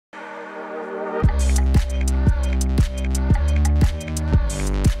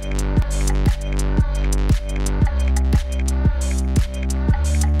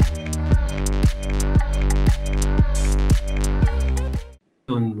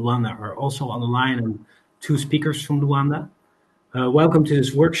Luanda are also on the line, and 2 speakers from Luanda. Welcome to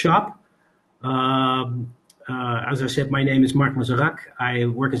this workshop. As I said, my name is Marc Mazairac. I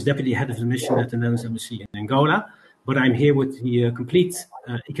work as Deputy Head of the Mission at the Netherlands Embassy in Angola, but I'm here with the complete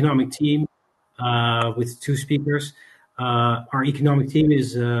economic team with 2 speakers. Our economic team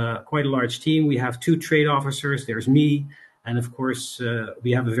is quite a large team. We have 2 trade officers, there's me, and of course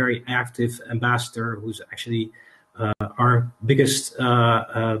we have a very active ambassador who's actually our biggest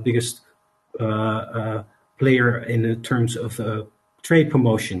player in terms of trade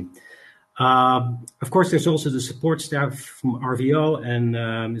promotion. Of course, there's also the support staff from RVO, and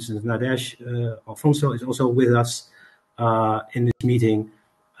Mrs. Nadesh Alfonso is also with us in this meeting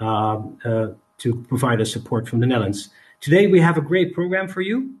to provide us support from the Netherlands. Today we have a great program for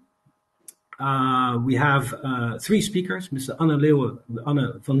you. We have 3 speakers, Mr. Anne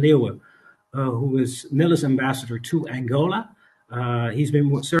van Leeuwen, who is Netherlands ambassador to Angola. He's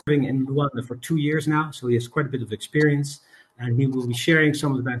been serving in Luanda for 2 years now, so he has quite a bit of experience, and he will be sharing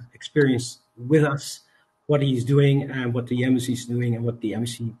some of that experience with us, what he's doing and what the embassy is doing and what the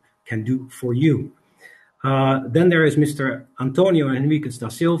embassy can do for you. Then there is Mr. Antonio Henriques da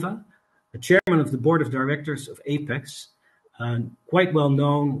Silva, the chairman of the board of directors of Apex, and quite well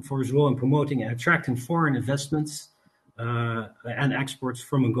known for his role in promoting and attracting foreign investments and exports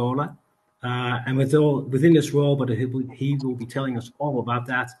from Angola. And within this role, but he will be telling us all about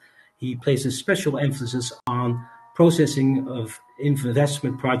that, he places special emphasis on processing of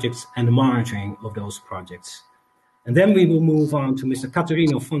investment projects and the monitoring of those projects. And then we will move on to Mr.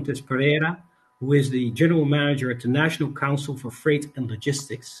 Catarino Pereira, who is the general manager at the National Council for Freight and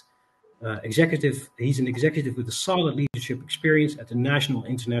Logistics. He's an executive with a solid leadership experience at the national,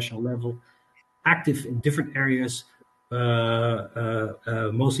 international level, active in different areas,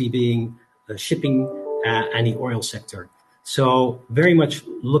 mostly being shipping and the oil sector. So very much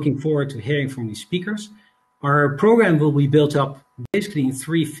looking forward to hearing from these speakers. Our program will be built up basically in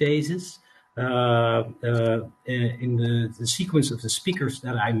 3 phases in the sequence of the speakers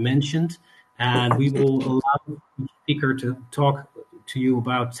that I mentioned, and we will allow each speaker to talk to you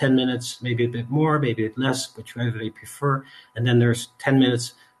about 10 minutes, maybe a bit more, maybe a bit less, whichever they prefer. And then there's 10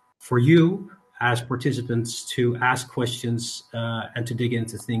 minutes for you as participants to ask questions and to dig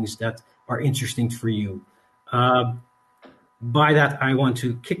into things that are interesting for you. By that, I want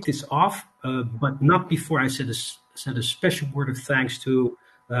to kick this off, but not before I said a special word of thanks to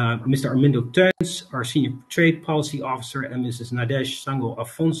Mr. Armindo Teuns, our Senior Trade Policy Officer, and Mrs. Nadesh Sango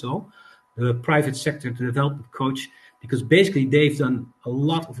Afonso, the Private Sector Development Coach, because basically they've done a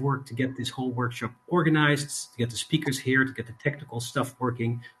lot of work to get this whole workshop organized, to get the speakers here, to get the technical stuff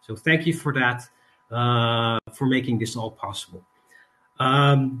working. So thank you for that, for making this all possible.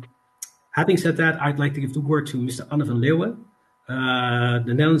 Having said that, I'd like to give the word to Mr. Anne van Leeuwen,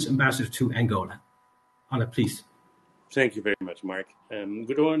 the Netherlands ambassador to Angola. Anne, please. Thank you very much, Mark.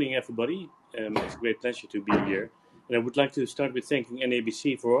 Good morning, everybody. It's a great pleasure to be here. And I would like to start with thanking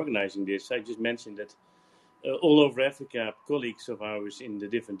NABC for organizing this. I just mentioned that all over Africa, colleagues of ours in the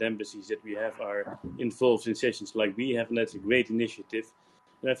different embassies that we have are involved in sessions like we have, and that's a great initiative.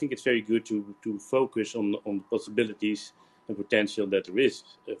 And I think it's very good to focus on the possibilities and potential that there is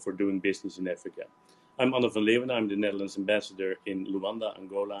for doing business in Africa. I'm Anne van Leeuwen. I'm the Netherlands ambassador in Luanda,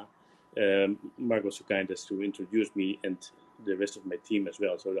 Angola. Mark was so kind as to introduce me and the rest of my team as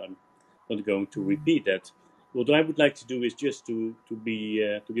well, so I'm not going to repeat that. What I would like to do is just to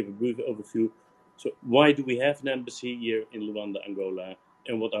give a brief overview. So why do we have an embassy here in Luanda, Angola,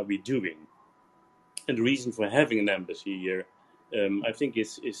 and what are we doing? And the reason for having an embassy here, I think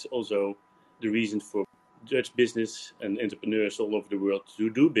is also the reason for Dutch business and entrepreneurs all over the world to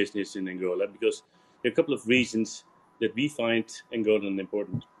do business in Angola, because there are a couple of reasons that we find Angola an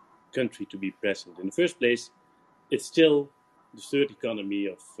important country to be present. In the first place, it's still the third economy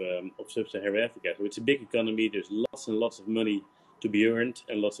of sub-Saharan Africa. So it's a big economy. There's lots and lots of money to be earned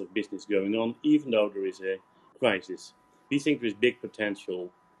and lots of business going on, even though there is a crisis. We think there's big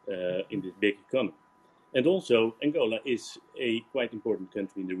potential in this big economy. And also, Angola is a quite important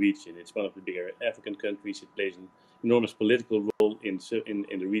country in the region. It's one of the bigger African countries. It plays an enormous political role in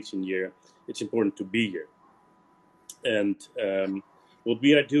the region here. It's important to be here. And what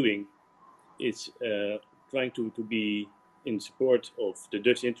we are doing is trying to be in support of the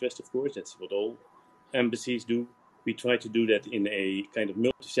Dutch interest, of course. That's what all embassies do. We try to do that in a kind of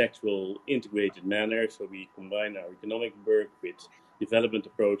multisectoral, integrated manner. So we combine our economic work with development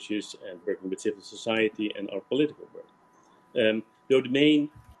approaches and working with civil society and our political work. Though the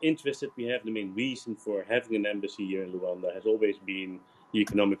main interest that we have, the main reason for having an embassy here in Luanda has always been the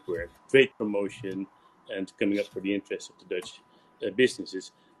economic work, trade promotion, and coming up for the interests of the Dutch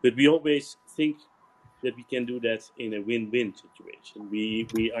businesses. But we always think that we can do that in a win-win situation.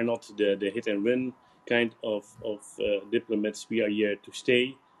 We are not the hit and run kind of diplomats. We are here to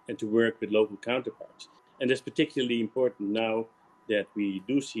stay and to work with local counterparts. And that's particularly important now that we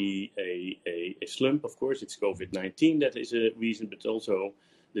do see a slump. Of course, it's COVID-19 that is a reason, but also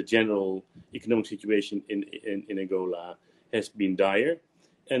the general economic situation in Angola has been dire.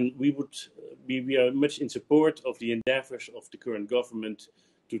 And we are much in support of the endeavors of the current government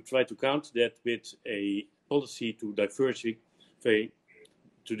to try to counter that with a policy to diversify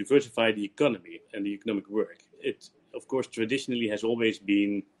the economy and the economic work. It, of course, traditionally has always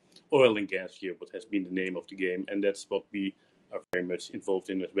been oil and gas here, what has been the name of the game, and that's what we are very much involved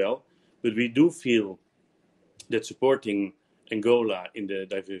in as well. But we do feel that supporting Angola in the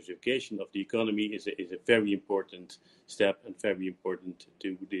diversification of the economy is a very important step and very important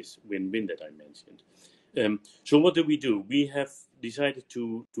to this win-win that I mentioned. So what do? We have decided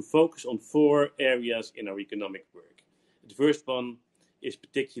to focus on 4 areas in our economic work. The first one is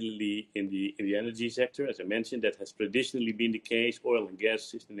particularly in the energy sector. As I mentioned, that has traditionally been the case. Oil and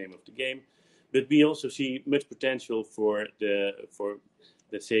gas is the name of the game. But we also see much potential for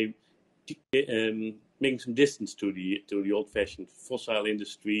let's say, making some distance to the old-fashioned fossil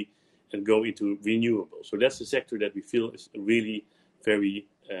industry and go into renewables. So that's the sector that we feel is really very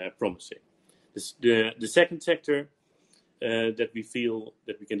promising. The second sector that we feel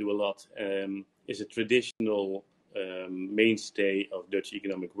that we can do a lot is a traditional mainstay of Dutch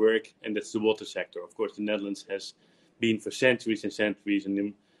economic work, and that's the water sector. Of course, the Netherlands has been for centuries and centuries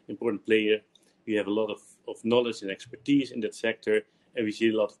an important player. We have a lot of knowledge and expertise in that sector, and we see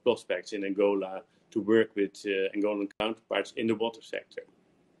a lot of prospects in Angola to work with Angolan counterparts in the water sector.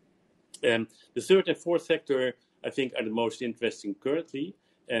 The third and fourth sector, I think, are the most interesting currently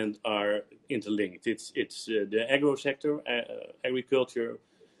and are interlinked. It's the agro sector, agriculture,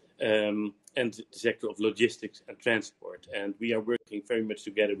 and the sector of logistics and transport. And we are working very much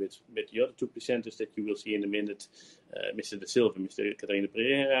together with the other 2 presenters that you will see in a minute, Mr. De Silva and Mr. Catarino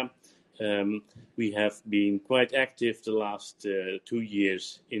Pereira. We have been quite active the last 2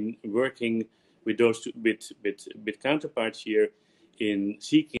 years in working with with counterparts here in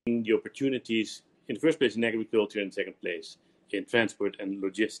seeking the opportunities, in the first place in agriculture and second place in transport and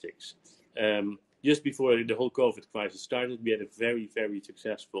logistics. Just before the whole COVID crisis started, we had a very, very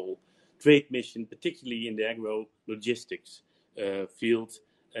successful trade mission, particularly in the agro-logistics field,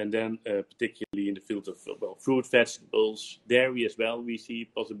 and then particularly in the field of fruit, vegetables, dairy as well. We see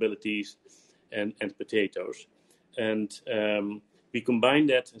possibilities, and potatoes. And we combine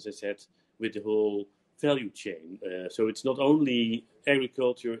that, as I said, with the whole value chain. So it's not only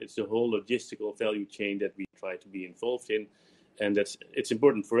agriculture, it's the whole logistical value chain that we try to be involved in. And it's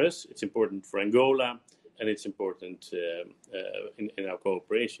important for us, it's important for Angola, and it's important in our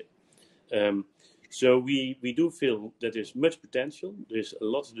cooperation. So we do feel that there's much potential, there's a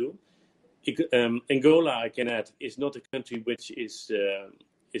lot to do. Angola, I can add, is not a country which is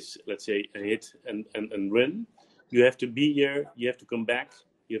let's say, a hit and run. You have to be here, you have to come back,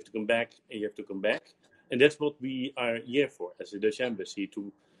 you have to come back, and you have to come back. And that's what we are here for as the Dutch Embassy,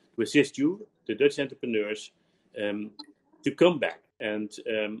 to assist you, the Dutch entrepreneurs, to come back. And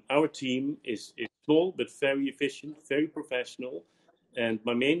our team is small but very efficient, very professional. And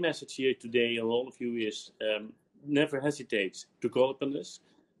my main message here today on all of you is never hesitate to call upon us.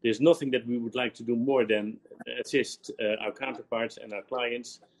 There's nothing that we would like to do more than assist our counterparts and our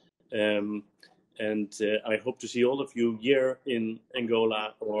clients. And I hope to see all of you here in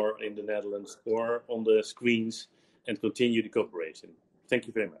Angola or in the Netherlands or on the screens and continue the cooperation. Thank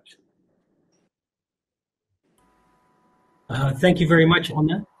you very much. Thank you very much,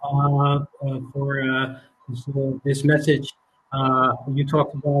 Anne, for this message. You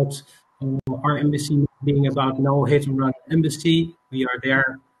talked about our embassy being about no hit and run embassy. We are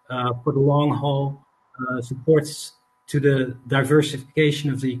there for the long haul. Supports to the diversification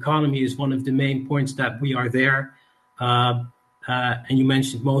of the economy is one of the main points that we are there. And you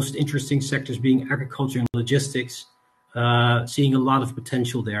mentioned most interesting sectors being agriculture and logistics, seeing a lot of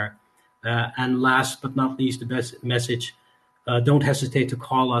potential there. And last but not least, the best message, don't hesitate to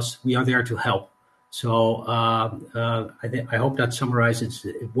call us. We are there to help. So I hope that summarizes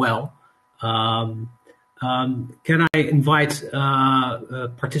it well. Can I invite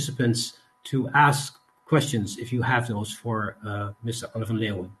participants to ask questions if you have those for Mr. Anne van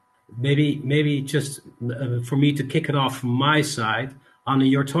Leeuwen? Maybe just for me to kick it off from my side, Anne,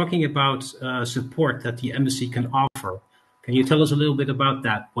 you're talking about support that the embassy can offer. Can you tell us a little bit about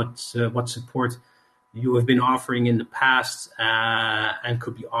that? What support you have been offering in the past and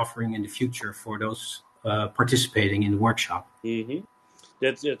could be offering in the future for those participating in the workshop? Mm-hmm.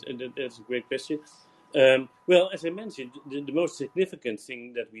 That's a great question. Well, as I mentioned, the most significant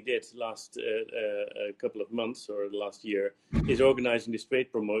thing that we did last couple of months or last year is organizing this trade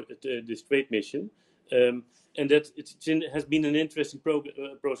mission, and that has been an interesting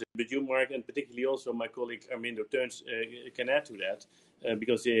process. But you, Mark, and particularly also my colleague Armindo Teuns can add to that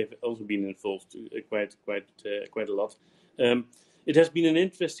because they have also been involved quite a lot. It has been an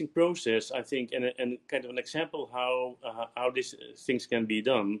interesting process, I think, and kind of an example how these things can be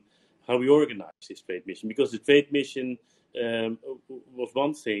done, how we organize this trade mission. Because the trade mission was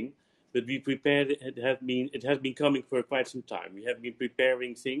one thing, but we prepared. It has been coming for quite some time. We have been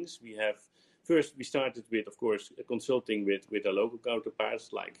preparing things. We started with, of course, consulting with our local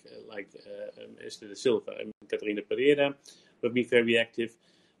counterparts like Mr. Silva and Catarino Pereira, but been very active.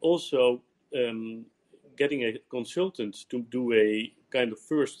 Also, getting a consultant to do a kind of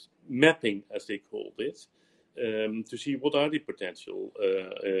first mapping, as they called it, to see what are the potential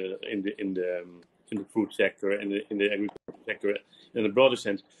in the food sector and in the agriculture sector in a broader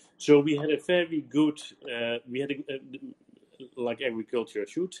sense. So we had a very good, like agriculture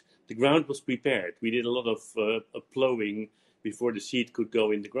should, the ground was prepared. We did a lot of plowing before the seed could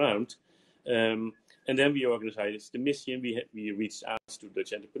go in the ground. And then we organized the mission. We reached out to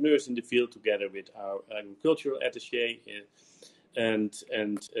Dutch entrepreneurs in the field together with our agricultural attaché and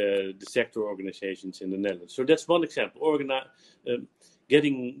the sector organizations in the Netherlands. So that's one example.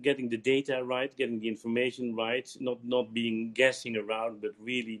 Getting the data right, getting the information right, not being guessing around, but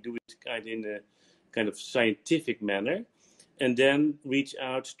really do it in a kind of scientific manner, and then reach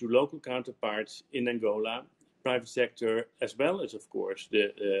out to local counterparts in Angola, private sector, as well as, of course,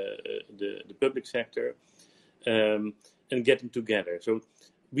 the public sector, and get them together. So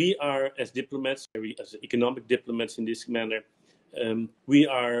we are, as diplomats, as economic diplomats in this manner, we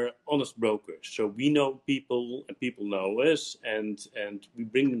are honest brokers. So we know people and people know us, and we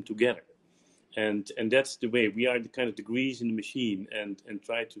bring them together. And that's the way. We are the kind of the grease in the machine and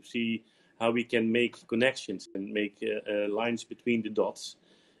try to see how we can make connections and make lines between the dots.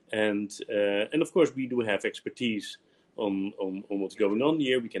 And of course, we do have expertise on what's going on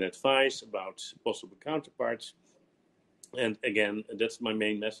here. We can advise about possible counterparts. And again, that's my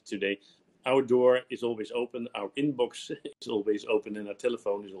main message today. Our door is always open, our inbox is always open, and our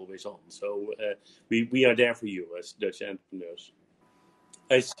telephone is always on. So we are there for you as Dutch entrepreneurs.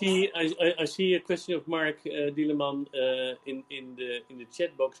 I see a question of Mark Dieleman in the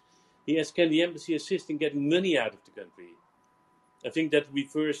chat box. He asks, can the embassy assist in getting money out of the country? I think that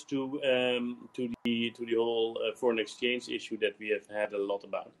refers to the whole foreign exchange issue that we have had a lot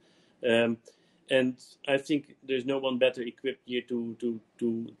about, and I think there's no one better equipped here to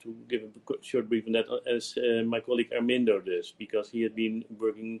give a short brief on that as my colleague Armindo does, because he had been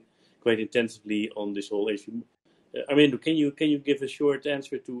working quite intensively on this whole issue. Armindo, can you give a short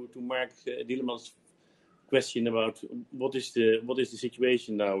answer to Mark Dieleman's question about what is the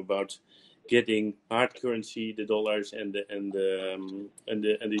situation now about getting hard currency, the dollars and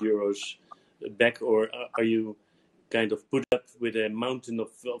the euros back, or are you kind of put up with a mountain of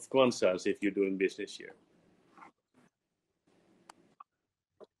kwanzas if you're doing business here?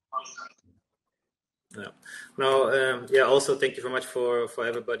 Yeah. Also, thank you very much for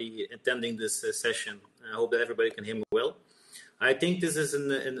everybody attending this session. I hope that everybody can hear me well. I think this is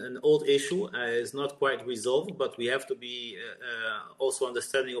an old issue. It's not quite resolved, but we have to be also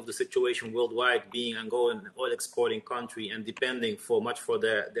understanding of the situation worldwide, being Angola an oil exporting country and depending for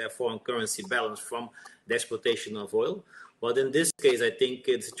their foreign currency balance from the exploitation of oil. But in this case, I think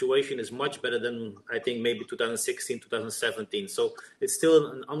the situation is much better than, I think, maybe 2016, 2017. So it's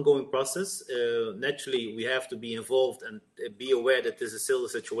still an ongoing process. Naturally, we have to be involved and be aware that this is still the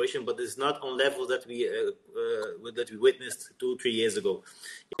situation, but it's not on level that we witnessed 2-3 years ago.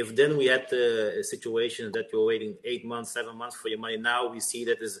 If then we had a situation that you're waiting 8 months, 7 months for your money, now we see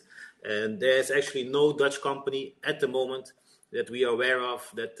that there's actually no Dutch company at the moment that we are aware of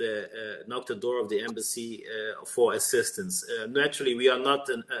that knocked the door of the embassy for assistance. Naturally, we are not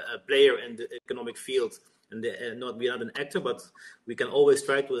a player in the economic field, and we are not an actor, but we can always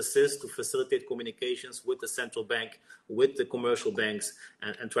try to assist to facilitate communications with the central bank, with the commercial banks,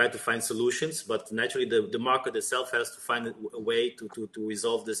 and try to find solutions. But naturally, the market itself has to find a way to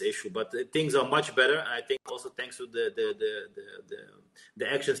resolve this issue. But things are much better. I think also thanks to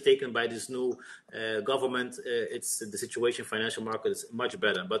the actions taken by this new government, the situation financial market is much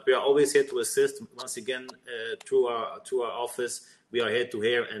better. But we are always here to assist. Once again, through our office, we are here to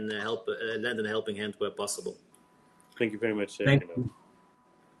hear and help, lend a helping hand where possible. Thank you very much. Thank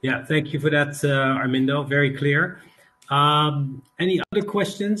you for that, Armindo. Very clear. Any other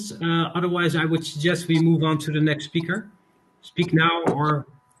questions? Otherwise, I would suggest we move on to the next speaker. Speak now, or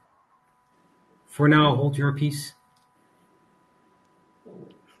for now, hold your peace.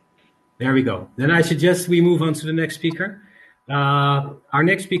 There we go. Then I suggest we move on to the next speaker. Our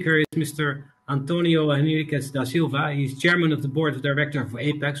next speaker is Mr. Antonio Henriques da Silva. He's chairman of the board of directors of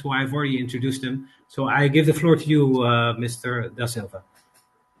Apex, who I've already introduced him. So I give the floor to you, Mr. da Silva.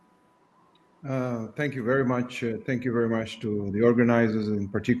 Thank you very much. Thank you very much to the organizers,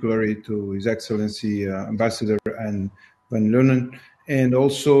 and particularly to His Excellency Ambassador Van Leeuwen, and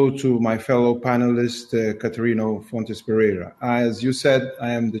also to my fellow panelist, Catarino Fontes Pereira. As you said,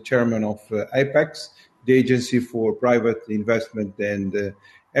 I am the chairman of Apex, the Agency for Private Investment and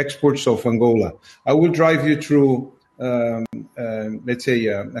Exports of Angola. I will drive you through, let's say,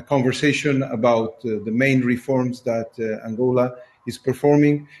 a conversation about the main reforms that Angola is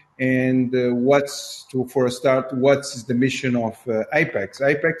performing, and for a start, what's the mission of Apex?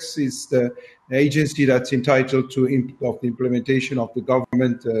 Apex is the agency that's entitled to the implementation of the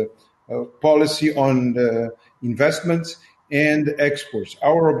government policy on investments and exports.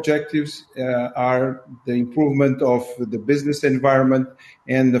 Our objectives are the improvement of the business environment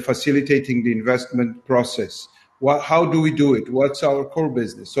and the facilitating the investment process. How do we do it? What's our core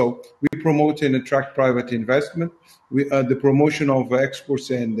business? So we promote and attract private investment. The promotion of exports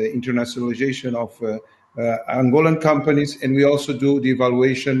and the internationalization of Angolan companies, and we also do the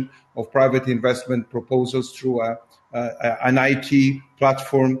evaluation of private investment proposals through an IT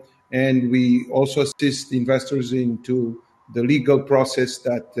platform, and we also assist investors into the legal process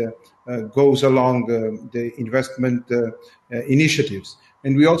that goes along the investment initiatives.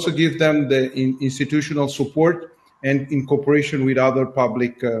 And we also give them the institutional support and in cooperation with other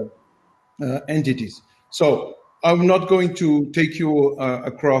public entities. So I'm not going to take you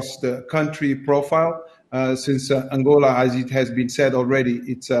across the country profile, since Angola, as it has been said already,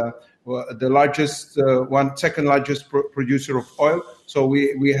 it's the largest, second largest producer of oil. So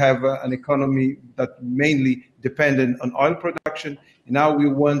we have an economy that mainly dependent on oil production. And now we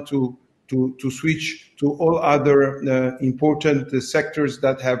want to switch to all other important sectors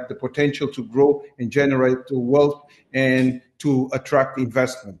that have the potential to grow and generate wealth and to attract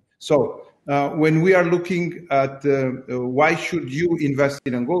investment. So when we are looking at why should you invest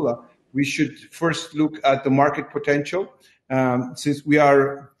in Angola, we should first look at the market potential. Since we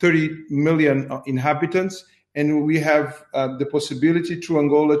are 30 million inhabitants, and we have the possibility through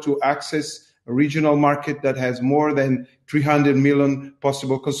Angola to access a regional market that has more than 300 million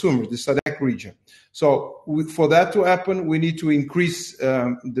possible consumers, the SADC region. So for that to happen, we need to increase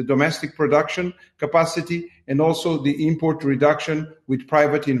the domestic production capacity and also the import reduction with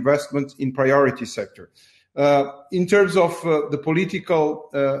private investments in priority sector. In terms of the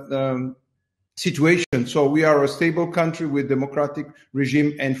political situation, so we are a stable country with democratic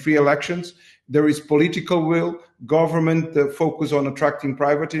regime and free elections. There is political will, government focus on attracting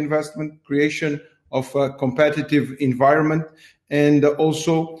private investment, creation of a competitive environment, and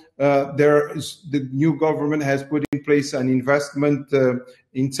also the new government has put in place an investment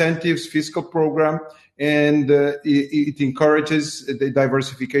incentives fiscal program, and it encourages the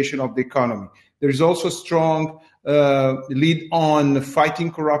diversification of the economy. There is also strong lead on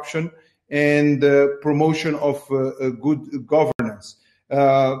fighting corruption and promotion of good governance.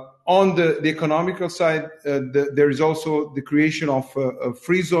 On the economical side, there is also the creation of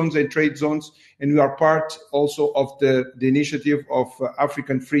free zones and trade zones, and we are part also of the initiative of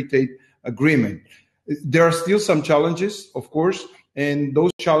African Free Trade Agreement. There are still some challenges, of course, and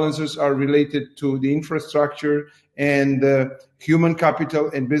those challenges are related to the infrastructure and human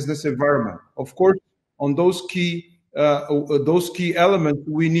capital and business environment. Of course, on those key elements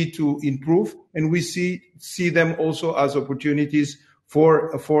we need to improve, and we see them also as opportunities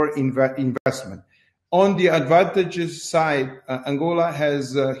for investment. On the advantages side, Angola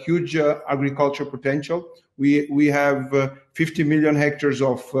has huge agriculture potential. We have 50 million hectares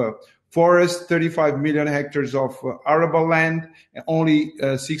of forest, 35 million hectares of arable land. Only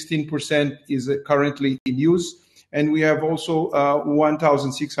 16% is currently in use, and we have also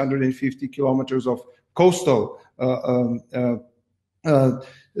 1,650 kilometers of coastal by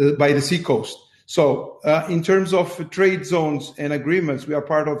the sea coast. So in terms of trade zones and agreements, we are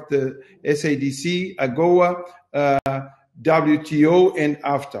part of the SADC, AGOA, WTO, and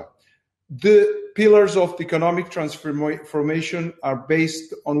AFTA. The pillars of the economic transformation are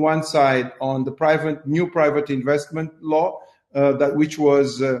based on one side on the new private investment law, which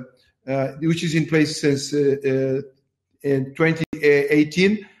is in place since in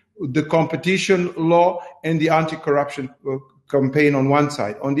 2018, the competition law and the anti-corruption campaign on one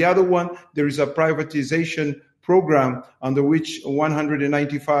side. On the other one, there is a privatization program under which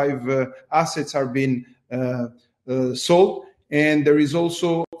 195 assets are being sold. And there is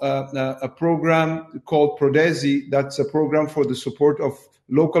also a program called Prodesi. That's a program for the support of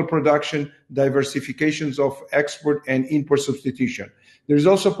local production, diversifications of export and import substitution. There's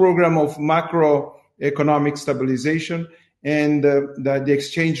also a program of macroeconomic stabilization and the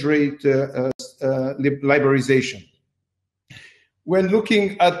exchange rate liberalization. When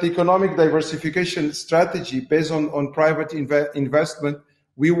looking at the economic diversification strategy based on private investment,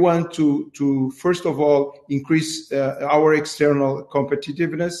 we want to first of all increase our external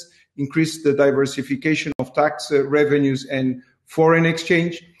competitiveness, increase the diversification of tax revenues and foreign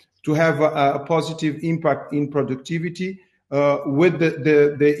exchange, to have a positive impact in productivity. With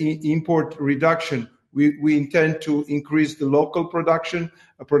the import reduction, we intend to increase the local production,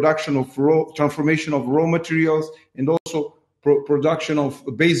 transformation of raw materials, and also production of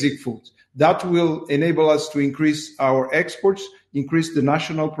basic foods. That will enable us to increase our exports, increase the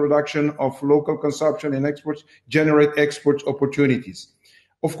national production of local consumption and exports, generate export opportunities.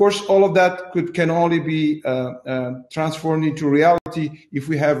 Of course, all of that can only be transformed into reality if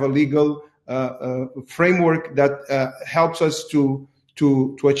we have a legal framework that helps us to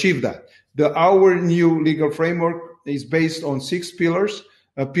achieve that. Our new legal framework is based on 6 pillars,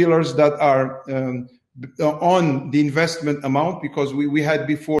 pillars that are on the investment amount, because we had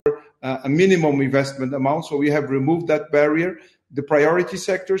before a minimum investment amount, so we have removed that barrier. The priority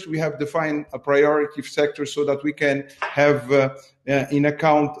sectors, we have defined a priority sector so that we can have in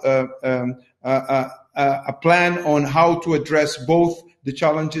account a plan on how to address both the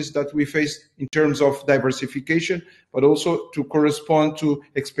challenges that we face in terms of diversification, but also to correspond to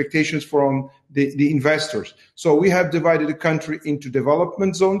expectations from the investors. So we have divided the country into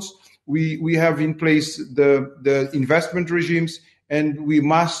development zones. We have in place the investment regimes, and we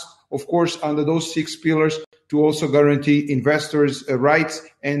must, of course, under those 6 pillars, to also guarantee investors' rights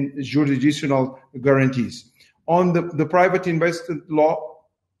and jurisdictional guarantees. On the private investment law,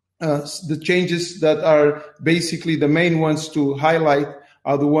 the changes that are basically the main ones to highlight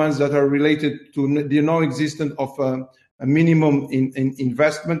are the ones that are related to the non-existence of a minimum in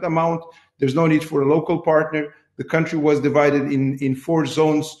investment amount. There's no need for a local partner. The country was divided in 4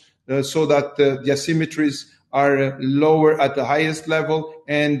 zones so that the asymmetries are lower at the highest level,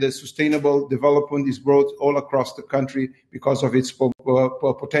 and the sustainable development is brought all across the country because of its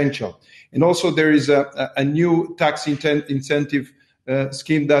potential. And also there is a new tax incentive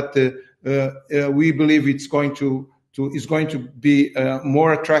scheme that we believe is going to be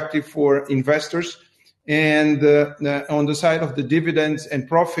more attractive for investors. And on the side of the dividends and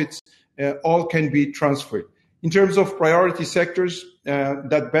profits, all can be transferred. In terms of priority sectors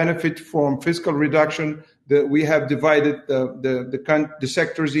that benefit from fiscal reduction, we have divided the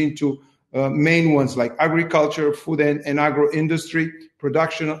sectors into main ones like agriculture, food and agro-industry,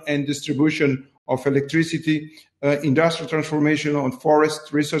 production and distribution of electricity, industrial transformation on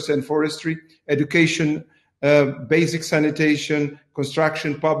forest, resource and forestry, education, basic sanitation,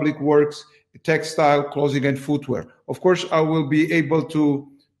 construction, public works, textile, clothing and footwear. Of course, I will be able to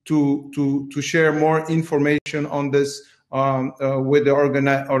share more information on this with the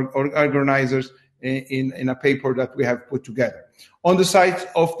organizers in a paper that we have put together. On the side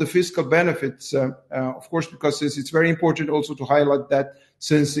of the fiscal benefits, of course, because it's very important also to highlight that,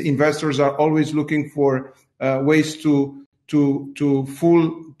 since investors are always looking for ways to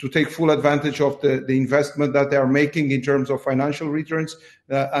take full advantage of the investment that they are making in terms of financial returns,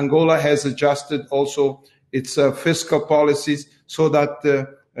 Angola has adjusted also its fiscal policies so that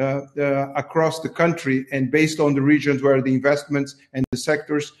across the country and based on the regions where the investments and the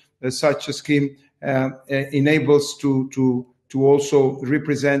sectors, such a scheme enables to also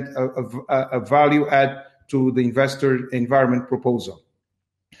represent a value add to the investor environment proposal.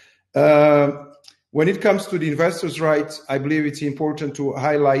 When it comes to the investors' rights, I believe it's important to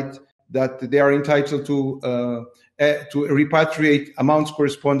highlight that they are entitled to repatriate amounts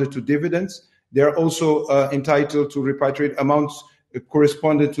corresponding to dividends. They are also entitled to repatriate amounts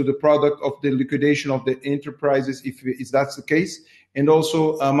corresponding to the product of the liquidation of the enterprises, if that's the case, and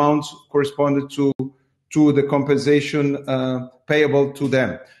also amounts corresponding to the compensation payable to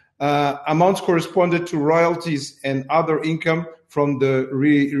them. Amounts corresponding to royalties and other income from the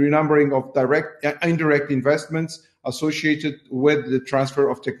renumbering of direct and indirect investments associated with the transfer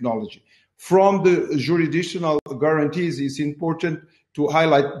of technology. From the jurisdictional guarantees, it's important to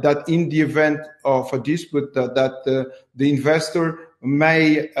highlight that in the event of a dispute, that the investor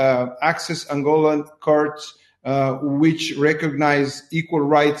may access Angolan courts which recognize equal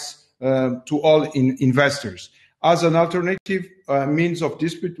rights to all investors. As an alternative means of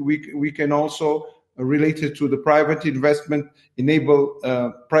dispute, we can also related to the private investment, enable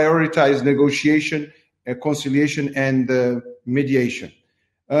prioritize negotiation, conciliation, and mediation.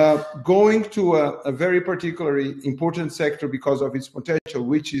 Going to a very particularly important sector because of its potential,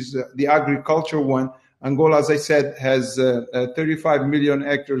 which is the agriculture one. Angola, as I said, has 35 million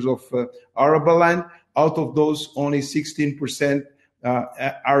hectares of arable land. Out of those, only 16%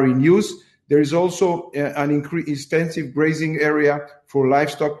 are in use. There is also an extensive grazing area for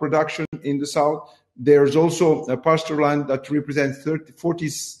livestock production in the south. There's also a pasture land that represents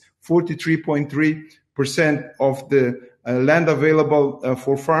 43.3% of the land available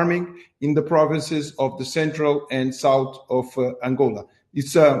for farming in the provinces of the central and south of Angola.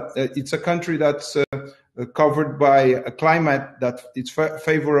 It's a country that's covered by a climate that is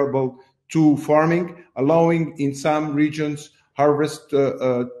favorable to farming, allowing in some regions harvest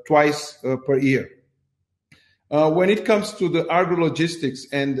twice per year. When it comes to the agro-logistics,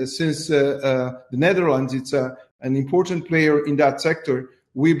 and since the Netherlands it's an important player in that sector,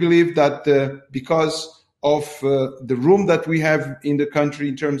 we believe that because of the room that we have in the country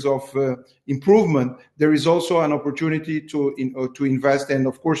in terms of improvement, there is also an opportunity to invest. And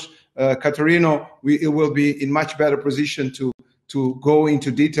of course, Catarino will be in much better position to go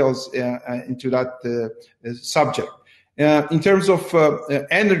into details into that subject. In terms of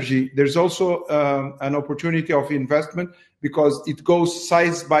energy, there's also an opportunity of investment because it goes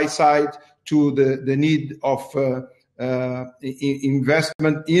side by side to the need of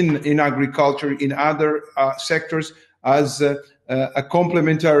investment in agriculture, in other sectors, as a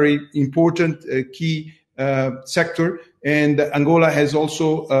complementary important key sector. And Angola has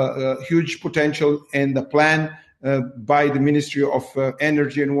also a huge potential and a plan by the Ministry of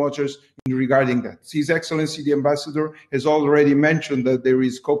Energy and Waters regarding that. His Excellency the Ambassador has already mentioned that there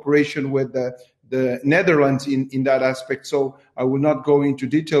is cooperation with the Netherlands in that aspect, so I will not go into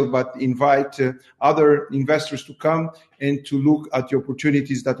detail, but invite other investors to come and to look at the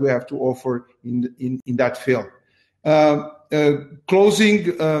opportunities that we have to offer in that field.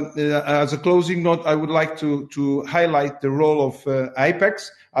 Closing, as a closing note, I would like to highlight the role of IPEX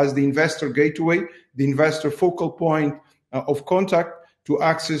as the investor gateway, the investor focal point of contact to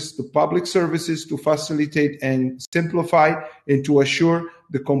access the public services, to facilitate and simplify, and to assure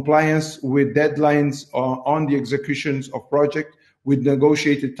the compliance with deadlines on the executions of project with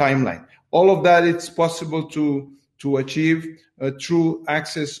negotiated timeline. All of that it's possible to achieve through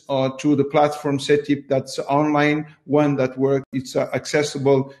access to the platform SETIP that's online, one that works, it's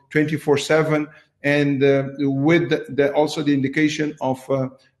accessible 24/7, and with also the indication of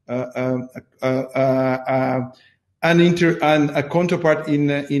a counterpart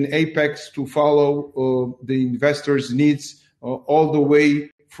in Apex to follow the investors' needs all the way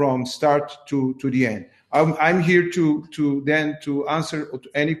from start to the end. I'm here to answer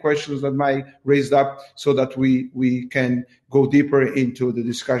any questions that might raised up, so that we can go deeper into the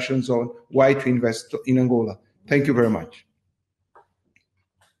discussions on why to invest in Angola. Thank you very much.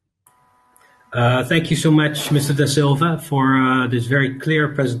 Thank you so much, Mr. Da Silva, for this very clear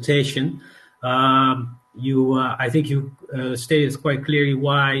presentation. I think you stated quite clearly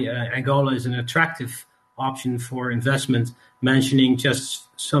why Angola is an attractive option for investment, mentioning just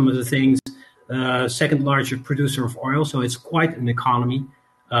some of the things. Second largest producer of oil, so it's quite an economy.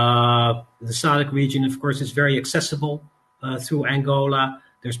 The SADC region, of course, is very accessible through Angola.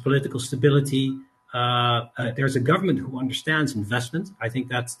 There's political stability. There's a government who understands investment. I think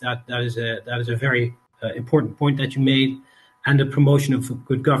that is a very important point that you made, and the promotion of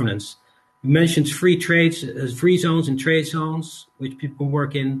good governance. You mentioned free zones and trade zones, which people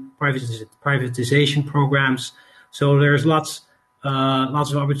work in, privatization programs. So there's lots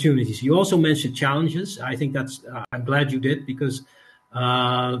of opportunities. You also mentioned challenges. I think I'm glad you did, because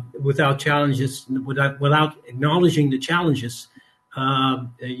without challenges, without acknowledging the challenges,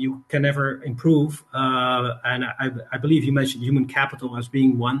 you can never improve. And I believe you mentioned human capital as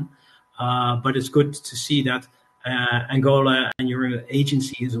being one, but it's good to see that Angola and your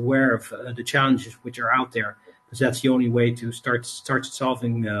agency is aware of the challenges which are out there, because that's the only way to start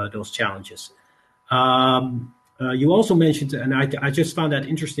solving those challenges. You also mentioned, and I just found that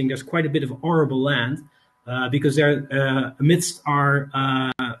interesting, there's quite a bit of arable land, because there, amidst our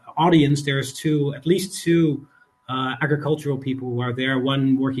audience, there's at least two agricultural people who are there,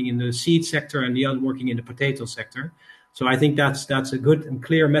 one working in the seed sector and the other working in the potato sector. So I think that's a good and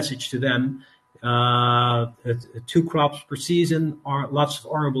clear message to them. 2 crops per season, or lots of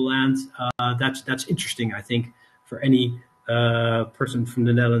arable land. That's interesting, I think, for any person from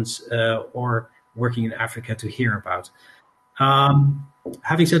the Netherlands or working in Africa to hear about.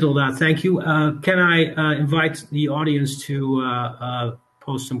 Having said all that, thank you. Can I invite the audience to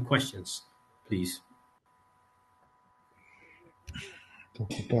pose some questions, please? Tô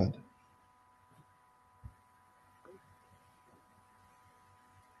ocupado.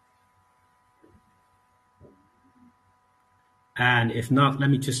 And if not, let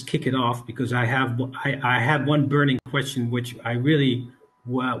me just kick it off because I have one burning question which I really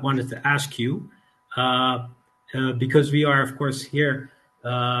wanted to ask you, because we are of course here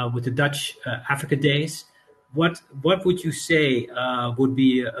with the Dutch Africa Days. What would you say would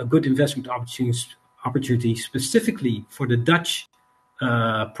be a good investment opportunity specifically for the Dutch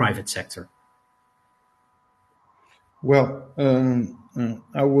private sector? Well,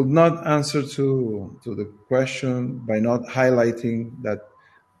 I will not answer to the question by not highlighting that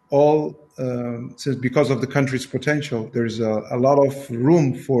all, since because of the country's potential, there's a lot of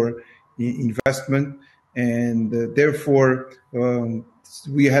room for investment, and therefore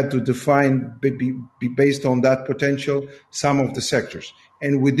we had to define, be based on that potential, some of the sectors.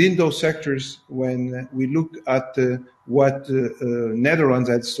 And within those sectors, when we look at what Netherlands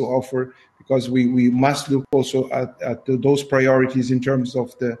has to offer, because we must look also at those priorities in terms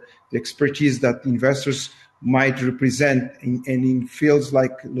of the expertise that investors might represent in fields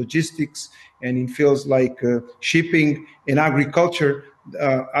like logistics and in fields like shipping and agriculture.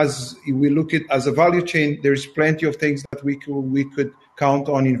 As we look at as a value chain, there's plenty of things that we could count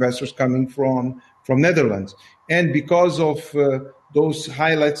on investors coming from Netherlands. And because of those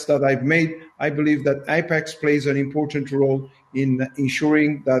highlights that I've made, I believe that IPEX plays an important role in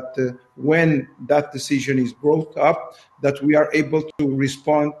ensuring that when that decision is brought up, that we are able to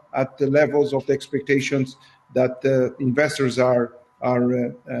respond at the levels of the expectations that investors are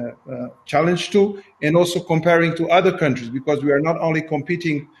challenged to, and also comparing to other countries, because we are not only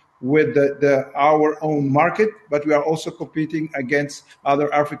competing with our own market, but we are also competing against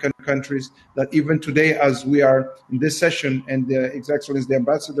other African countries that even today, as we are in this session, and His Excellency the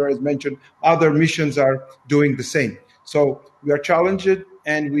Ambassador has mentioned, other missions are doing the same. So we are challenged,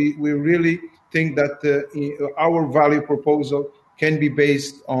 and we really think that our value proposal can be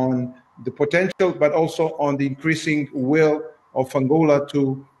based on the potential, but also on the increasing will of Angola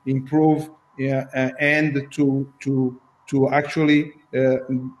to improve and to actually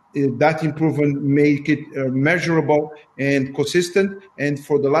that improvement make it measurable and consistent. And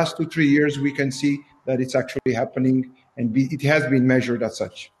for the last 2-3 years, we can see that it's actually happening, and it has been measured as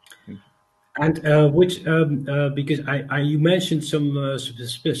such. And because you mentioned some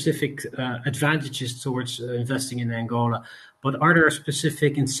specific advantages towards investing in Angola, but are there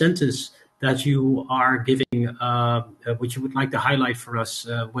specific incentives that you are giving, which you would like to highlight for us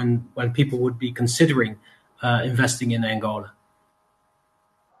when people would be considering investing in Angola?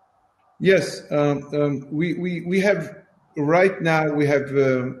 Yes, we have right now we have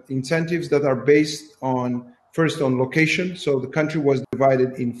incentives that are based on first on location. So the country was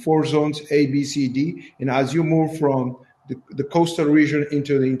divided in 4 zones, A, B, C, D, and as you move from the coastal region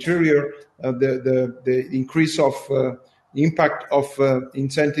into the interior, the increase of impact of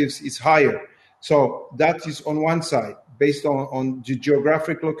incentives is higher. So that is on one side, based on the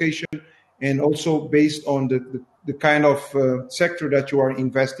geographic location, and also based on the kind of sector that you are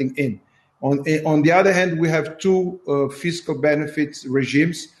investing in. On the other hand, we have 2 fiscal benefits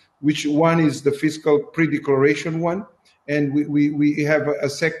regimes, which one is the fiscal pre-declaration one, and we have a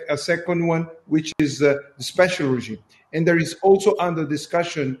second one, which is the special regime. And there is also under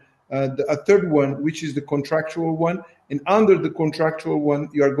discussion a third one, which is the contractual one. And under the contractual one,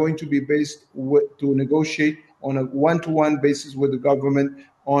 you are going to be based to negotiate on a one-to-one basis with the government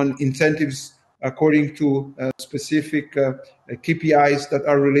on incentives according to specific KPIs that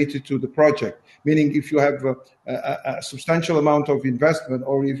are related to the project. Meaning, if you have a substantial amount of investment,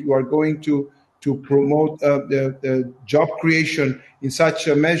 or if you are going to promote the job creation in such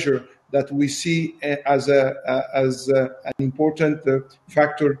a measure that we see as an important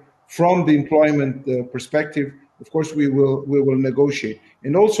factor from the employment perspective, of course we will negotiate.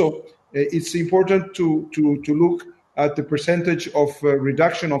 And also, it's important to look at the percentage of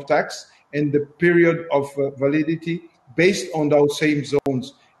reduction of tax and the period of validity based on those same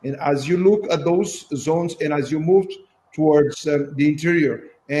zones. And as you look at those zones and as you move towards the interior,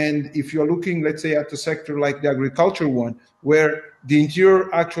 and if you're looking, let's say, at a sector like the agriculture one, where the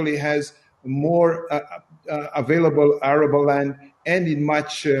interior actually has more available arable land and in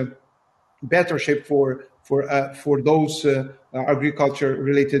much better shape for those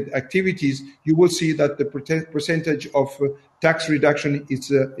agriculture-related activities, you will see that the percentage of tax reduction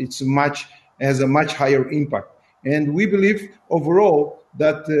has a much higher impact. And we believe overall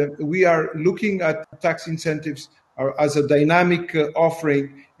that we are looking at tax incentives as a dynamic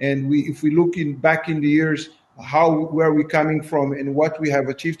offering. And if we look back in the years, where we coming from and what we have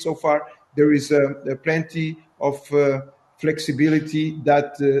achieved so far, there is plenty of flexibility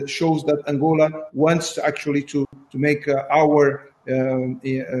that shows that Angola wants actually to make our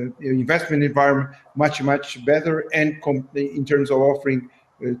investment environment much better, and in terms of offering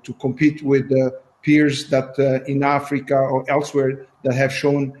to compete with the peers that in Africa or elsewhere that have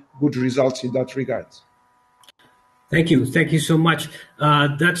shown good results in that regard. Thank you so much.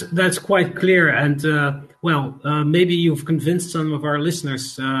 That's quite clear, and maybe you've convinced some of our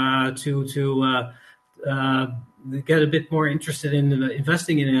listeners to get a bit more interested in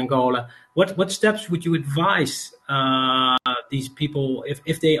investing in Angola. What steps would you advise these people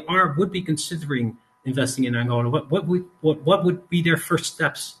if they would be considering investing in Angola? What would be their first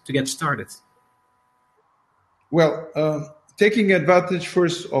steps to get started? Well, taking advantage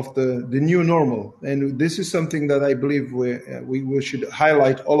first of the new normal, and this is something that I believe we should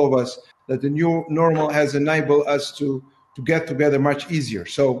highlight, all of us, that the new normal has enabled us to get together much easier.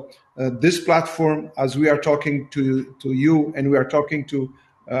 So this platform, as we are talking to you, and we are talking to,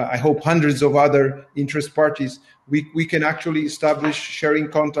 I hope, hundreds of other interest parties, we can actually establish sharing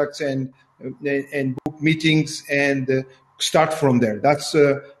contacts and book meetings and start from there. That's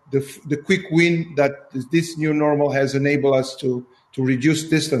the quick win that this new normal has enabled us to reduce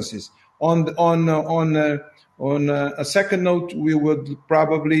distances. On a second note, we would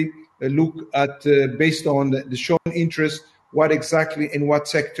probably look at, based on the shown interest, what exactly in what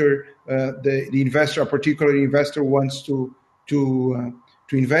sector the investor, a particular investor, wants to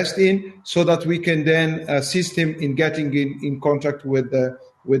invest in, so that we can then assist him in getting in contact with the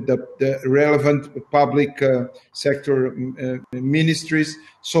relevant public sector ministries,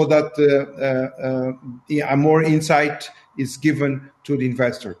 so that a more insight is given to the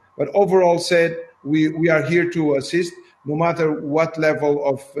investor. But overall said, we are here to assist, no matter what level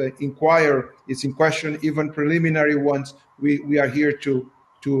of inquiry is in question, even preliminary ones. We are here to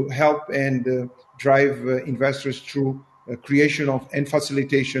help and drive investors through creation of and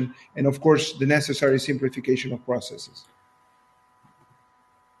facilitation, and of course the necessary simplification of processes.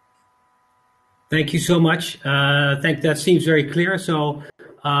 Thank you so much. That seems very clear. So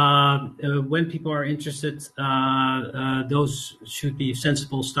when people are interested, those should be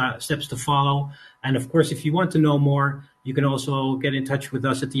sensible steps to follow. And of course, if you want to know more, you can also get in touch with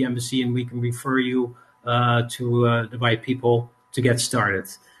us at the embassy, and we can refer you to the right people to get started.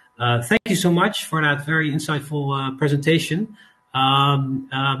 Thank you so much for that very insightful presentation.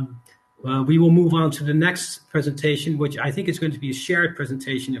 We will move on to the next presentation, which I think is going to be a shared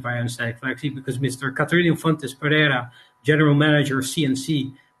presentation, if I understand correctly, because Mr. Catarino Pereira, General Manager of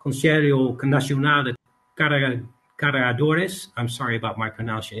CNC, Conselho Nacional de Carregadores. I'm sorry about my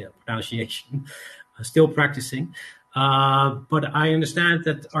pronunciation. I'm still practicing. But I understand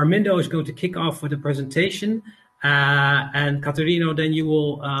that Armindo is going to kick off with the presentation, and Catarino, then you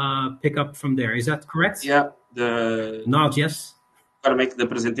will pick up from there. Is that correct? Yeah. Nod, yes. Gonna make the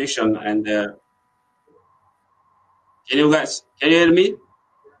presentation, and can you hear me?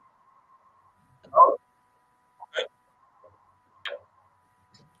 Oh, okay.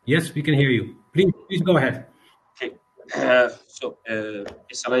 Yes, we can hear you. Please go ahead. Okay.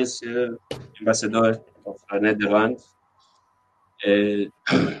 Excellency Ambassador of Netherlands,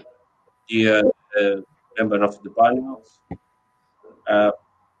 dear member of the panel,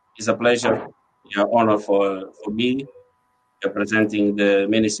 it's a pleasure, honor for me representing the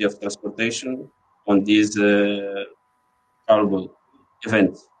Ministry of Transportation on this valuable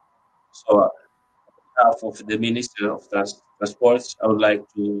event. So, on behalf of the Ministry of Transport, I would like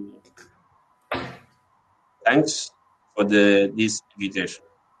to thanks for this invitation.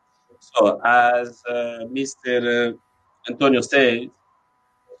 So, as Mr. Antonio said,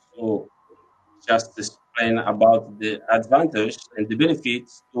 so just explain about the advantage and the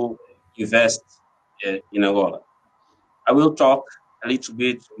benefits to invest in Angola. I will talk a little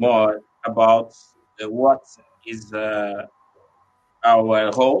bit more about what is our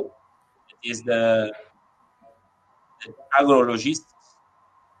role. It is the agro-logistics,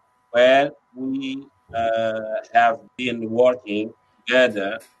 where we have been working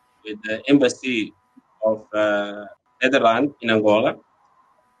together with the Embassy of Netherlands in Angola,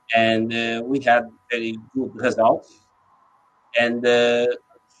 and we had very good results. And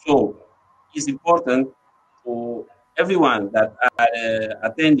so it's important to everyone that are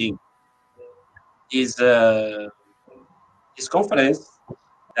attending this conference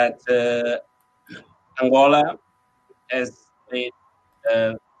that Angola has made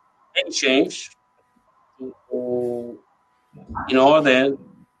a change in order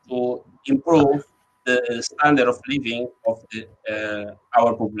to improve the standard of living of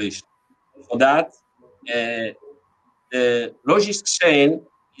our population. For that, the logistics chain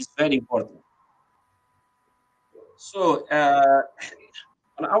is very important. So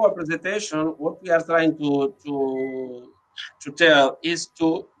on our presentation, what we are trying to tell is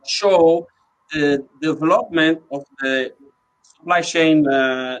to show the development of the supply chain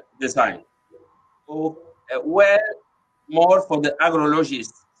design. So where more for the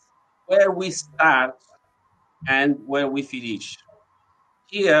agrologists, where we start and where we finish.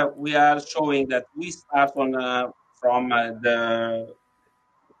 Here we are showing that we start on from the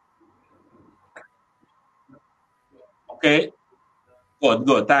okay.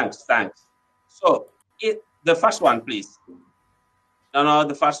 Good. Thanks. So the first one, please. No,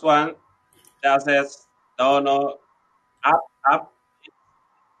 the first one. That's no. Up, up,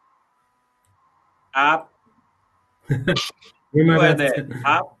 up. You were there.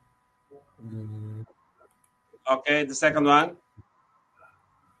 Up. Okay. The second one.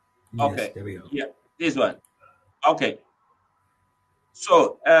 Okay. Yes, there we go. Yeah. This one. Okay.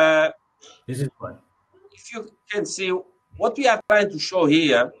 So This is one. if you can see, what we are trying to show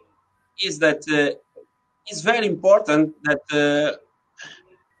here is that it's very important that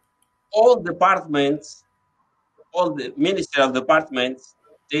all departments, all the ministerial departments,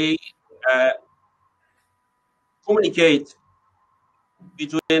 they communicate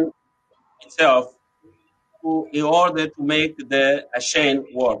between itself in order to make the chain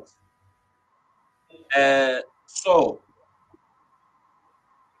work. So,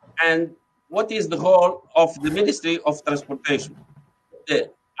 and what is the role of the Ministry of Transportation?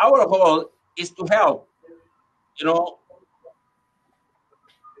 Our role is to help,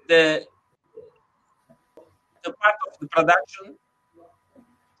 the part of the production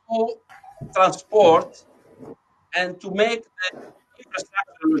to transport and to make the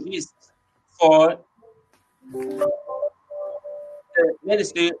infrastructure logistics for the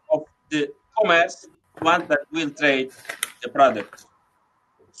Ministry of the Commerce, one that will trade the product.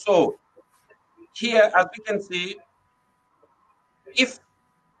 So here, as we can see, if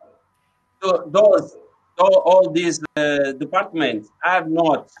all these departments are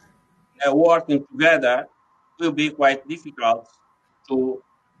not working together, it will be quite difficult to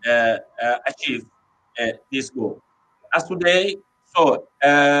achieve this goal. As today, so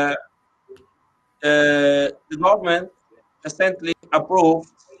the government recently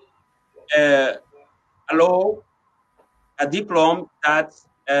approved a law, a diploma that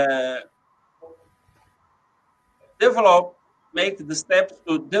make the steps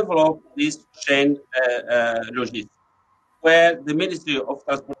to develop this chain logistics, where the Ministry of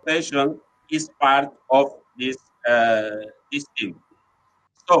Transportation is part of this team.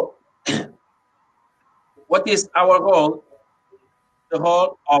 So, what is our goal? The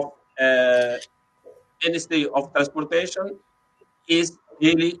goal of Ministry of Transportation is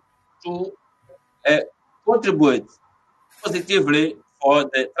really to contribute positively for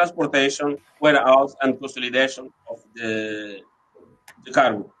the transportation, warehouse, and consolidation of the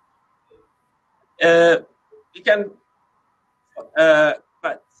cargo. We can,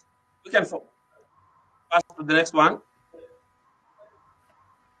 but we can pass to the next one.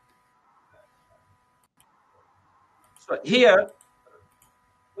 So here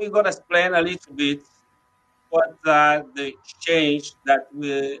we're going to explain a little bit what are the change that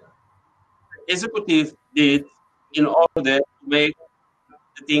the executive did in order to make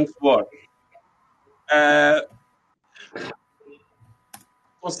the things work.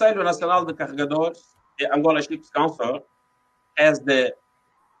 Conselho Nacional de Carregadores, the Angola Ships Council, has the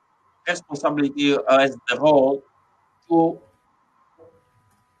responsibility, as the role, to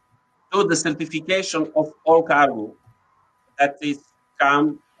do the certification of all cargo that is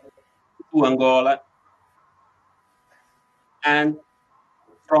come to Angola and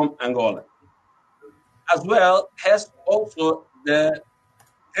from Angola. As well, has also the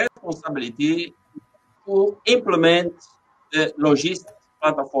responsibility to implement the logistics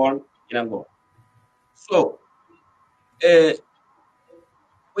platform in Angola. So,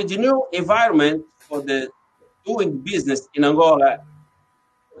 with the new environment for the doing business in Angola,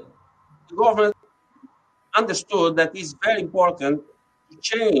 the government understood that it's very important to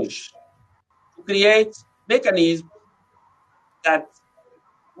change, to create mechanisms that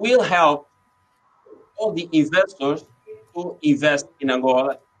will help all the investors to invest in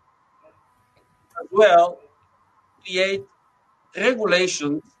Angola, as well create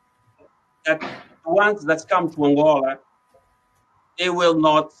regulations that the ones that come to Angola, they will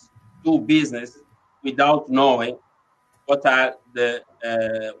not do business without knowing what are the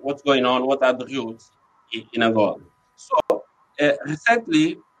what's going on, what are the rules in Angola. So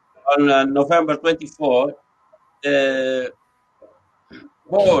recently, on November 24, the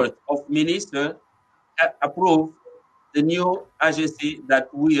Board of Ministers approved the new agency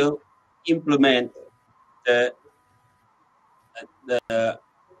that will implement the the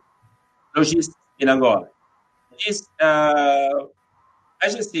logistics in Angola. This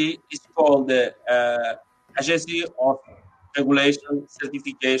agency is called the Agency of Regulation,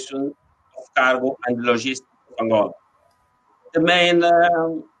 Certification of Cargo and Logistics of Angola. The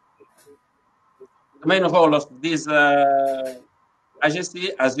main role of this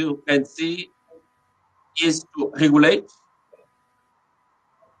agency, as you can see, is to regulate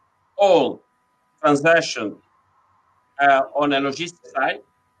all transactions on a logistics side,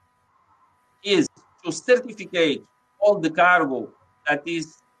 is to certificate all the cargo that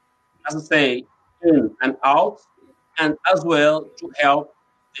is, as I say, in and out, and as well to help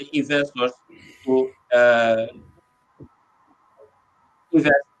the investors to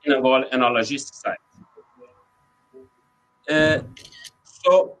invest in Angola and on logistics side.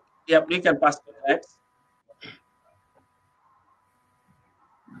 So, yeah, we can pass to the next.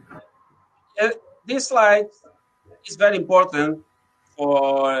 This slide is very important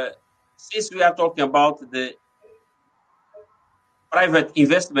for, since we are talking about the private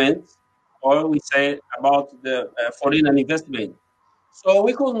investment, or we say about the foreign investment. So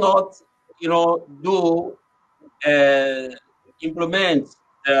we could not, implement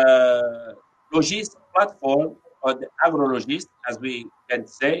the logistics platform or the agro-logistics, as we can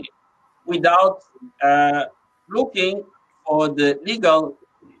say, without looking for the legal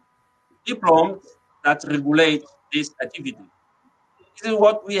diplomas that regulate this activity. This is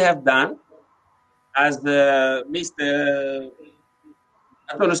what we have done, as Mr.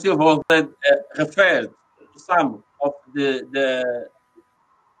 Antonio Silva referred to some of the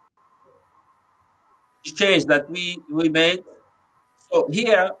change that we made. So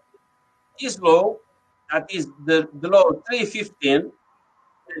here, this law, that is the law 315,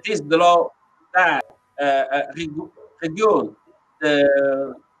 that is the law that regulates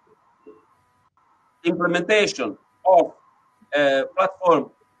the implementation of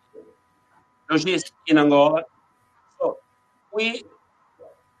platform logistics in Angola. So we,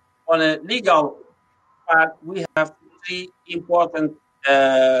 on a legal part, we have three important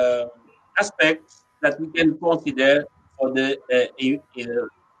aspects that we can consider for the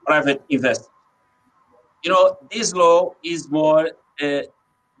private investors. This law is more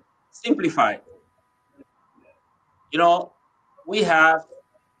simplified. We have,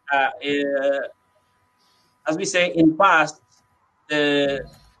 as we say in past, the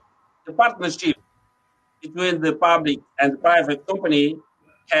partnership between the public and private company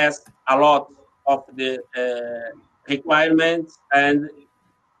has a lot of the requirements, and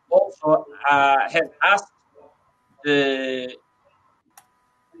also have asked the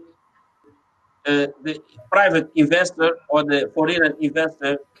private investor or the foreign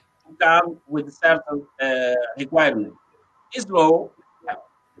investor to come with certain requirements. This law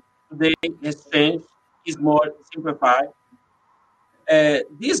today has changed, is more simplified.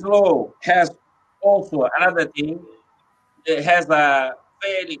 This law has also another thing. It has a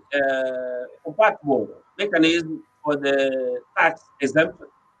very compatible mechanism for the tax exemption,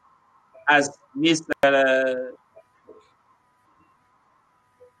 as Mr.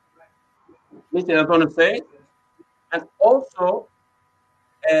 Antonio said, and also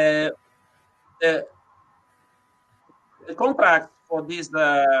the contract for this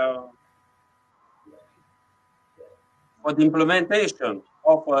for the implementation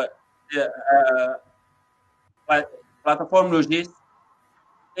of the platform logistics,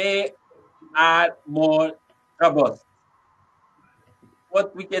 they are more robust.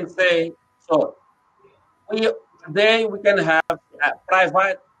 What we can say, so today we can have a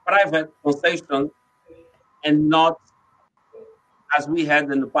private concession, and not as we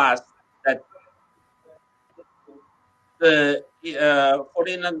had in the past, that the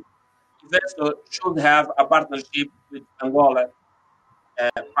foreign investor should have a partnership with Angola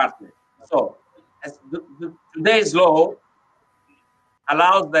partner. So, as today's law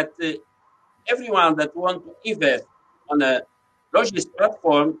allows that everyone that wants to invest on a logistics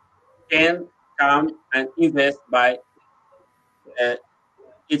platform can come and invest by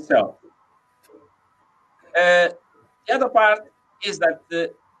itself. The other part is that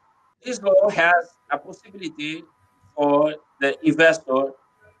this law has a possibility for the investor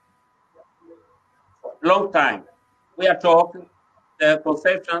for a long time. We are talking the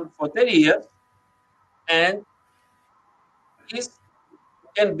concession for 30 years, and this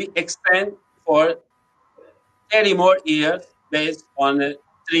can be extended for 30 more years based on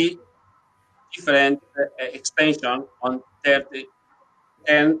 3 different extensions on 30,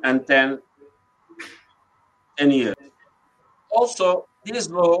 10, and 10 years. Also, this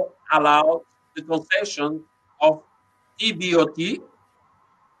law allows the concession of TBOT,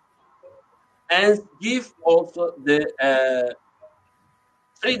 and give also the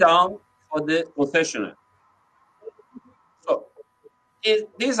freedom for the concessionaire. So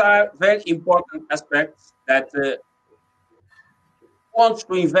these are very important aspects that wants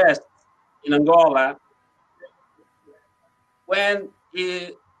to invest in Angola when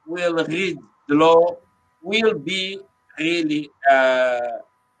he will read the law, will be really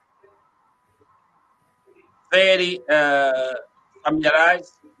very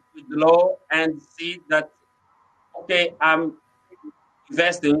familiarized with the law and see that, okay, I'm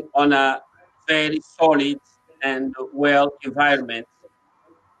investing on a very solid and well environment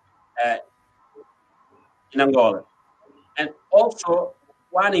in Angola. And also,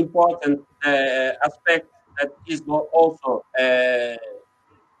 one important aspect that is also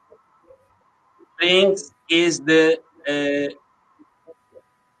brings is the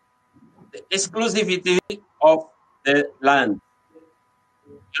exclusivity of the land.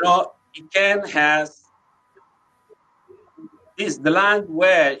 You know, it can has this the land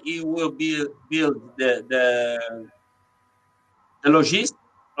where it will build the logistic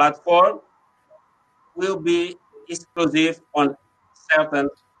platform will be exclusive on certain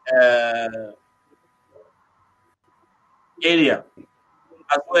area.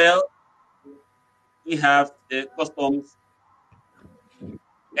 As well, we have the customs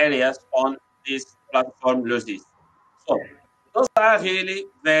areas on this platform logistics. So those are really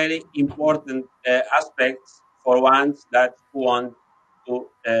very important aspects for ones that want to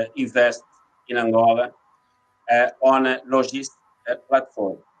invest in Angola on a logistics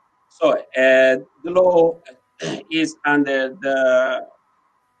platform. So the law is under the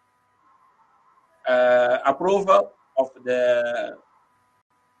approval of the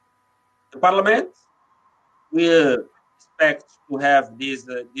parliament. We expect to have this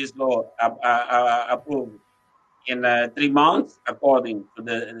law approved in 3 months, according to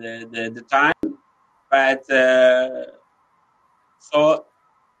the time. But so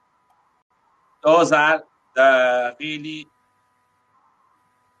those are the really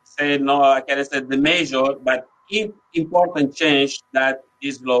say no, I can say the major but important change that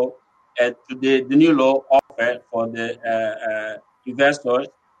this law to the new law offer for the investors,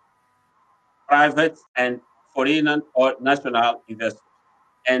 private and foreign or national investors.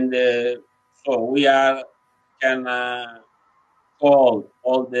 And so we can call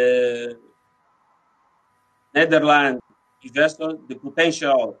all the Netherlands investors, the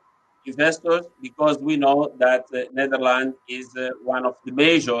potential investors, because we know that Netherlands is one of the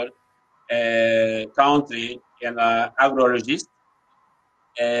major country in agrologists,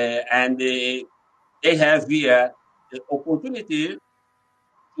 and they have here the opportunity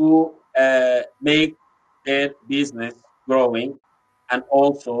to make their business growing and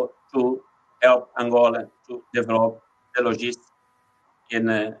also to help Angola to develop the logistics in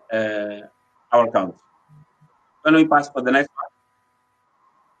our country. When we pass for the next one,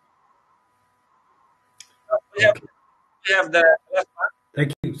 we have the last one.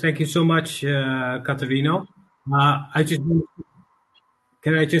 Thank you so much, Catarino.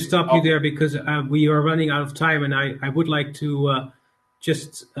 Can I just stop you there because we are running out of time, and I would like to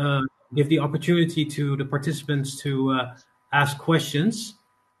just give the opportunity to the participants to ask questions.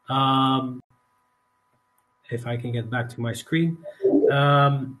 If I can get back to my screen.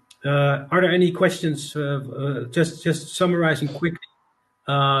 Are there any questions? Just summarizing quickly.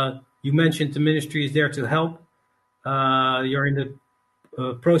 You mentioned the ministry is there to help. You're in the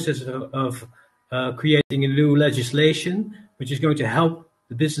process of creating a new legislation, which is going to help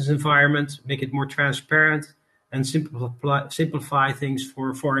the business environment, make it more transparent, and simplify things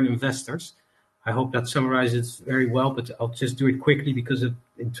for foreign investors. I hope that summarizes it very well, but I'll just do it quickly because of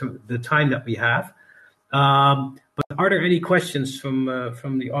the time that we have. But are there any questions from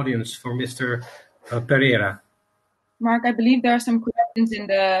the audience for Mr. Pereira? Mark, I believe there are some questions in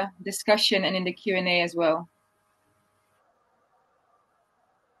the discussion and in the Q&A as well.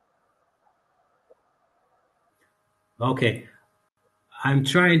 Okay. I'm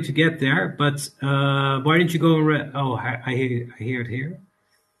trying to get there, but why don't you go and read? Oh, I hear it here.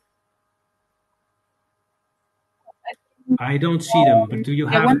 I don't see them, but do you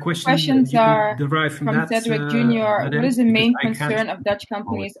have a question? Questions are derived from that, Cedric Jr. What is the main concern of Dutch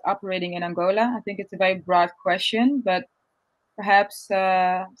companies operating in Angola? I think it's a very broad question, but perhaps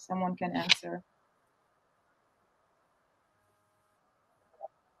someone can answer.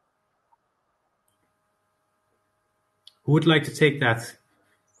 Who would like to take that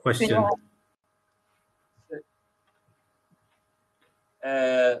question?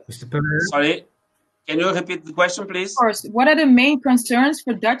 Mr. Pereira? Sorry, can you repeat the question, please? Of course. What are the main concerns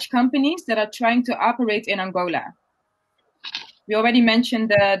for Dutch companies that are trying to operate in Angola? We already mentioned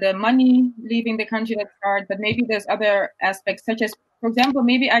the money leaving the country, that's hard, but maybe there's other aspects such as For example,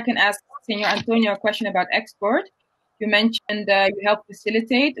 maybe I can ask Senor Antonio a question about export. You mentioned you help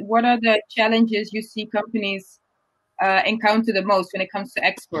facilitate. What are the challenges you see companies encounter the most when it comes to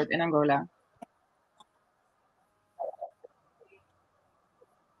export in Angola?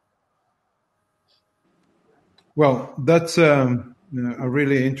 Well, that's a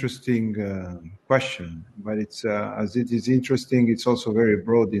really interesting question, but it's as it is interesting, it's also very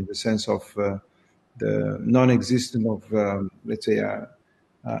broad in the sense of the non-existence of, let's say,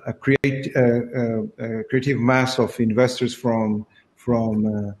 a creative mass of investors from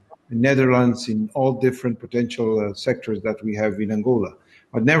Netherlands in all different potential sectors that we have in Angola.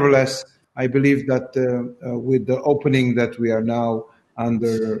 But nevertheless, I believe that with the opening that we are now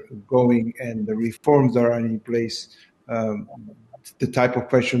undergoing and the reforms that are in place, the type of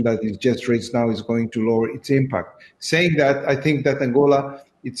question that is just raised now is going to lower its impact. Saying that, I think that Angola,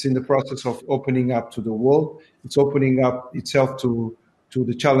 it's in the process of opening up to the world. It's opening up itself to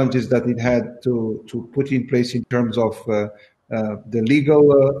the challenges that it had to put in place in terms of the legal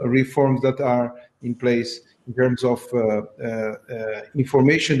reforms that are in place, in terms of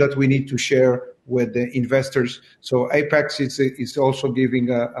information that we need to share with the investors. So Apex is also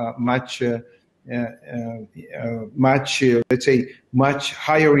giving a much, let's say, much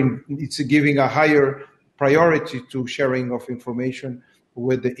higher, it's giving a higher priority to sharing of information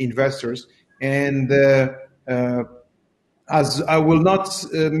with the investors. And as I will not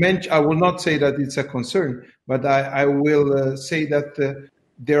mention, I will not say that it's a concern, but I will say that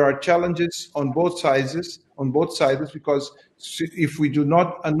there are challenges on both sides, because if we do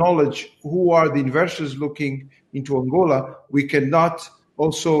not acknowledge who are the investors looking into Angola, we cannot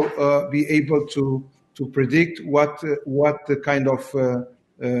also be able to predict what the kind of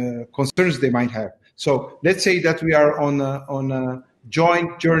concerns they might have. So let's say that we are on a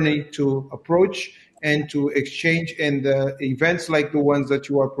joint journey to approach and to exchange, and events like the ones that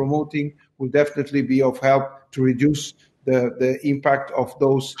you are promoting will definitely be of help to reduce the impact of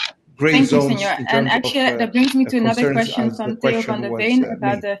those gray zones. Thank you, Senor. And actually, that brings me to another question from Theo van der Veen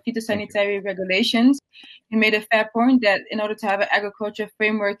about the phytosanitary regulations. You made a fair point that in order to have an agriculture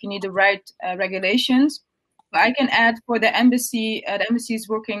framework, you need the right regulations. But I can add for the embassy is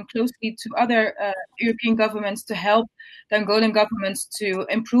working closely to other European governments to help the Angolan governments to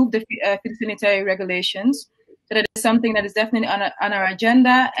improve the phytosanitary regulations. So that is something that is definitely on our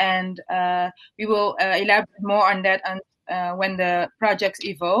agenda, and we will elaborate more on that when the projects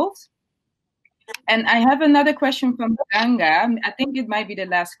evolve. And I have another question from Ganga. I think it might be the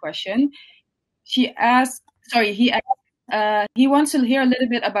last question. He asked, he wants to hear a little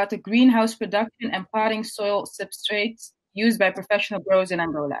bit about the greenhouse production and potting soil substrates used by professional growers in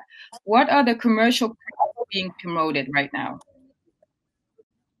Angola. What are the commercial crops being promoted right now?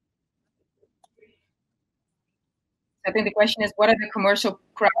 I think the question is, what are the commercial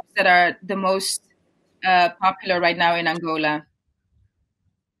crops that are the most popular right now in Angola?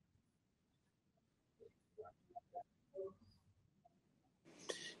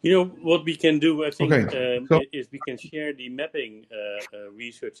 You know, what we can do, I think, is we can share the mapping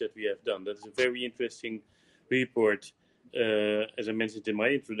research that we have done. That is a very interesting report, as I mentioned in my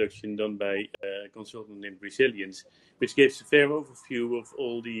introduction, done by a consultant named Resilience, which gives a fair overview of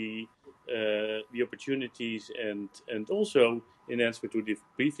all the opportunities, and also in answer to the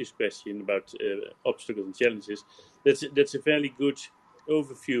previous question about obstacles and challenges. That's a fairly good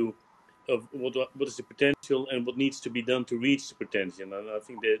overview of what is the potential and what needs to be done to reach the potential. And I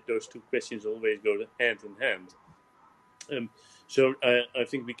think that those two questions always go hand in hand. So I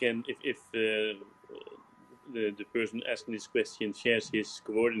think we can, if the person asking this question shares his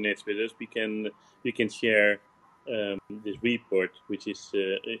coordinates with us, we can share this report, which is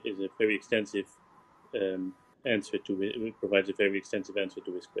a very extensive answer to it. It provides a very extensive answer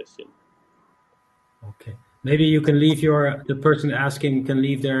to his question. Okay. Maybe you can leave the person asking can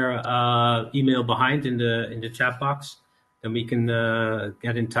leave their email behind in the chat box. Then we can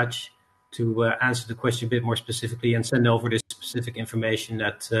get in touch to answer the question a bit more specifically and send over the specific information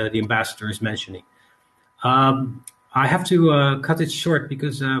that the ambassador is mentioning. I have to cut it short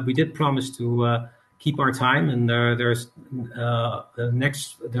because we did promise to keep our time, and there's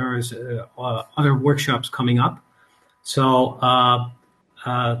other workshops coming up. So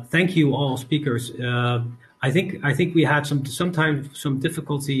thank you all speakers. I think we had sometimes some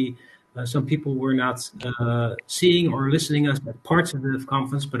difficulty. Some people were not seeing or listening at parts of the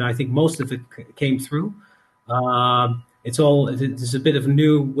conference, but I think most of it came through. It's a bit of a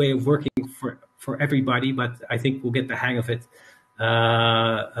new way of working for everybody, but I think we'll get the hang of it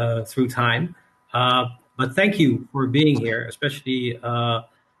through time. But thank you for being here, especially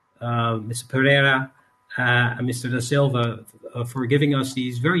Mr. Pereira and Mr. Da Silva for giving us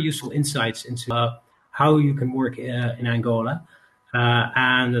these very useful insights into how you can work in Angola.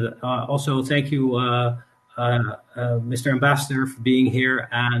 And also thank you, Mr. Ambassador, for being here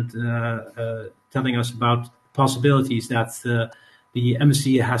and telling us about possibilities that the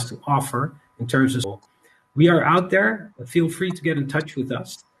embassy has to offer in terms of. We are out there. Feel free to get in touch with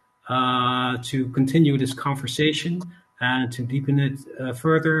us to continue this conversation and to deepen it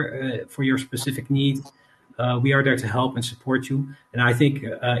further for your specific need. We are there to help and support you. And I think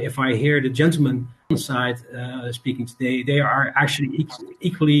if I hear the gentlemen on the side speaking today, they are actually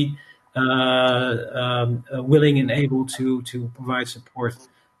equally willing and able to provide support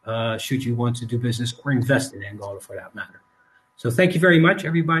should you want to do business or invest in Angola for that matter. So thank you very much,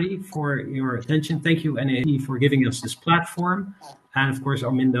 everybody, for your attention. Thank you, NAE, for giving us this platform. And of course,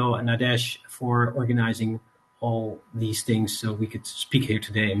 Armindo and Nadesh for organizing all these things so we could speak here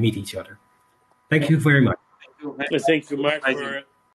today and meet each other. Thank you very much. Thank you, Mark, for